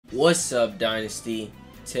What's up, Dynasty?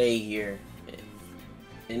 Tay here.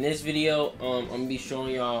 In this video, I'm gonna be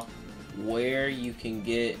showing y'all where you can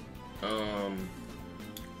get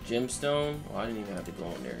Gemstone. Well, I didn't even have to go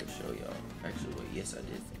on there to show y'all. Actually, wait, yes, I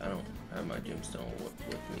did. I don't have my Gemstone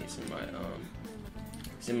with me. It's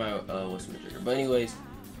in my what's-my-trigger. But anyways,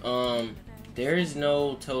 there is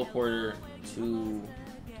no teleporter to.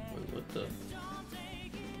 Wait, what the?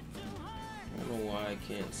 I don't know why I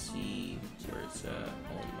can't see where it's at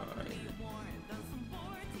on my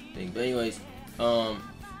thing. But anyways, but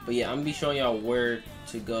yeah, I'm gonna be showing y'all where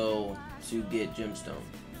to go to get Gemstone,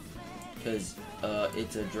 because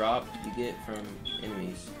it's a drop you get from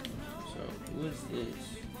enemies. So who is this?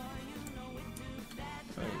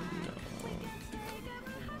 I don't know.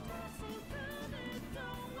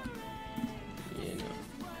 Yeah,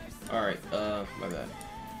 no. All right, my bad.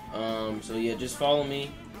 So yeah, just follow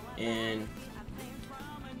me and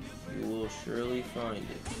you will surely find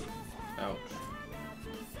it. Ouch.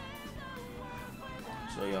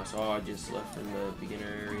 So y'all saw I just left in the beginner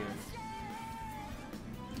area.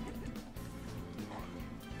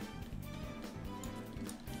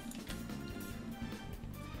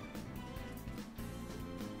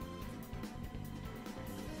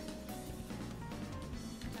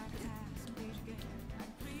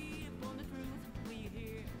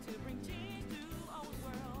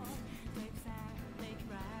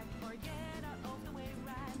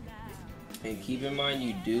 And keep in mind,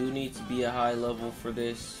 you do need to be a high level for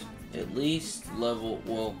this. At least level,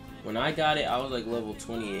 well, when I got it, I was like level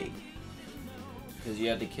 28. Because you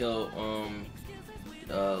had to kill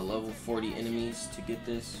level 40 enemies to get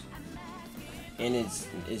this. And it's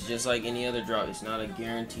just like any other drop. It's not a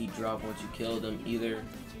guaranteed drop once you kill them either.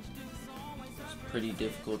 It's pretty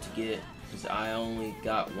difficult to get, because I only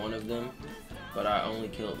got one of them. But I only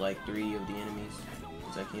killed like 3 of the enemies.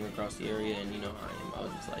 Because I came across the area and you know how I am. I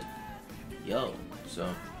was just like, yo,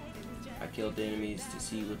 so I killed the enemies to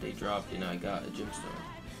see what they dropped, and I got a gemstone.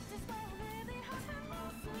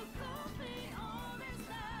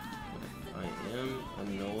 I am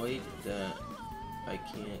annoyed that I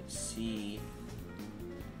can't see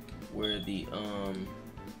where the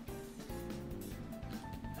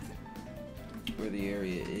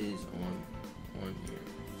area is on here.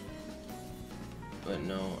 But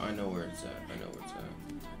no, I know where it's at. I know where it's at.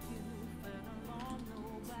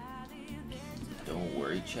 Don't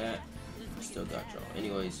worry, chat. Still got y'all.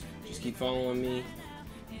 Anyways, just keep following me.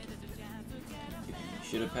 You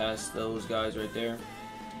should have passed those guys right there.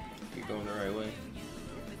 If you're going the right way.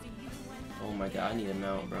 Oh my god, I need a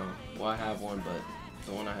mount, bro. Well, I have one, but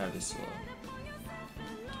the one I have is slow.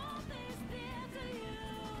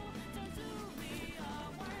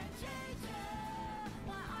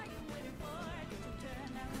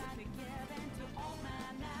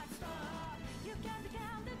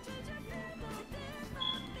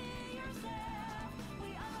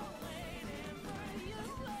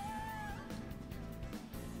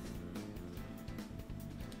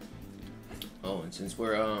 Oh, and since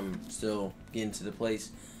we're still getting to the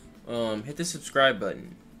place, hit the subscribe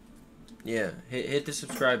button. Yeah, hit the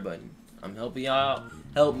subscribe button. I'm helping y'all out.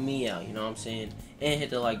 Help me out, you know what I'm saying? And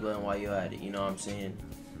hit the like button while you're at it, you know what I'm saying?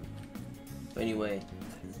 But anyway,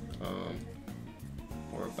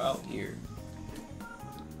 we're about here.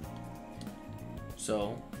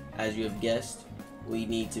 So, as you have guessed, we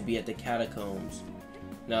need to be at the catacombs.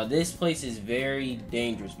 Now, this place is very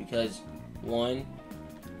dangerous because, one,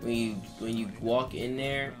 when you walk in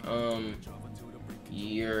there,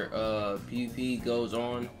 your PvP goes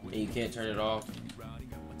on and you can't turn it off.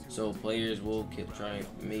 So players will try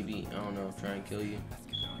and kill you.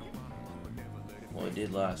 Well, it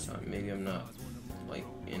did last time. Maybe I'm not like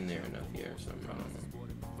in there enough yet or something. I don't know.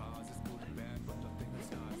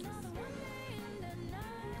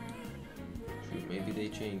 Maybe they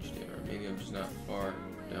changed it, or maybe I'm just not far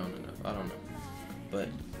down enough. I don't know. But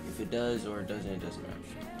if it does or it doesn't, it doesn't matter.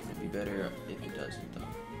 It'd be better if it doesn't, though.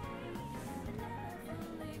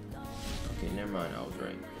 Okay, never mind. I was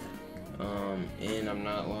right. And I'm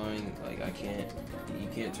not lying. Like you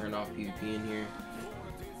can't turn off PvP in here.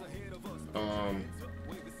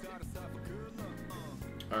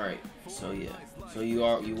 All right. So yeah. So you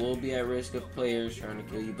will be at risk of players trying to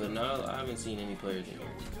kill you, but no, I haven't seen any players in here.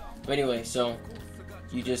 But anyway, so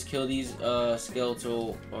you just kill these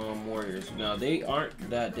skeletal warriors. Now they aren't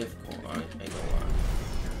that difficult. I ain't gonna lie.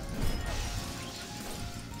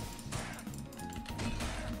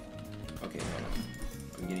 Okay, hold on.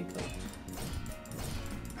 I'm getting cooked.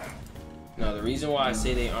 Now the reason why I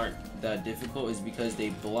say they aren't that difficult is because they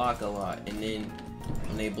block a lot, and then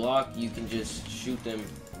when they block, you can just shoot them.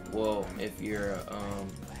 Well, if you're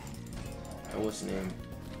what's the name?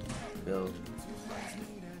 build.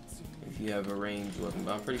 If you have a ranged weapon,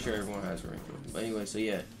 but I'm pretty sure everyone has a ranged weapon. But anyway, so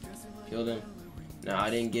yeah, killed him. Now I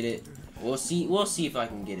didn't get it. We'll see. We'll see if I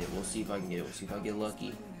can get it. We'll see if I can get it. We'll see if I get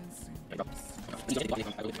lucky.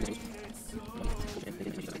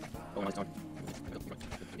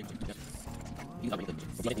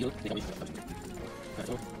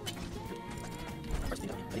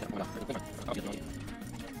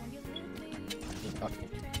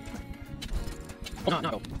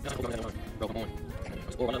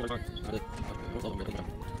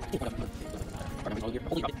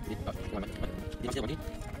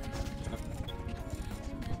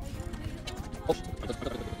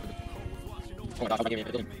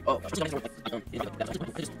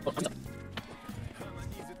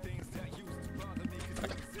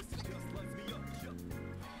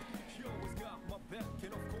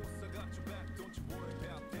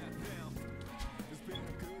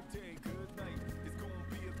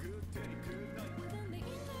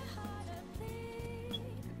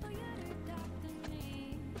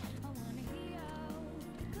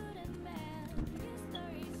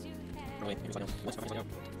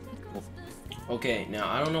 Okay, now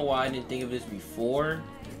I don't know why I didn't think of this before.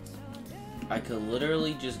 I could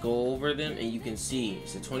literally just go over them and you can see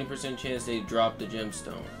it's a 20% chance they drop the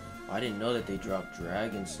gemstone. I didn't know that they dropped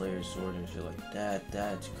Dragon Slayer sword and shit like that.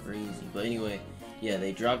 That's crazy. But anyway, yeah,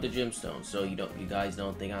 they dropped the gemstone, so you guys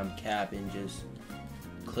don't think I'm capping, just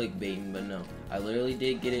clickbaiting. But no, I literally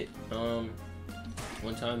did get it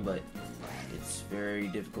one time, but it's very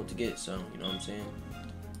difficult to get. So you know what I'm saying?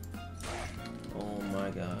 Oh my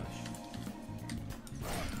gosh.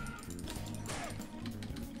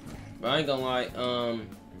 But I ain't gonna lie, I'm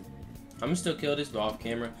gonna still kill this, but off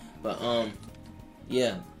camera. But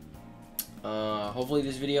yeah. Hopefully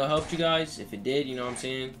this video helped you guys. If it did, you know what I'm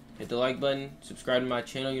saying, hit the like button, subscribe to my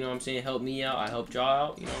channel, you know what I'm saying, help me out, I helped y'all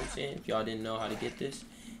out, you know what I'm saying, if y'all didn't know how to get this.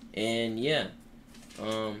 And yeah,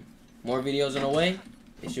 more videos on the way.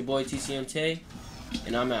 It's your boy TCMT,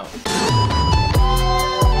 and I'm out.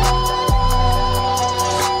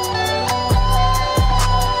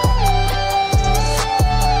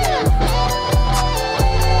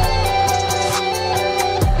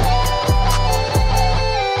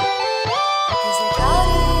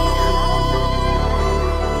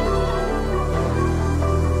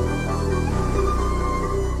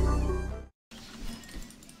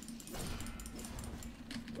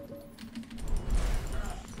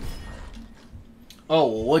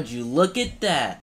 Oh, would you look at that?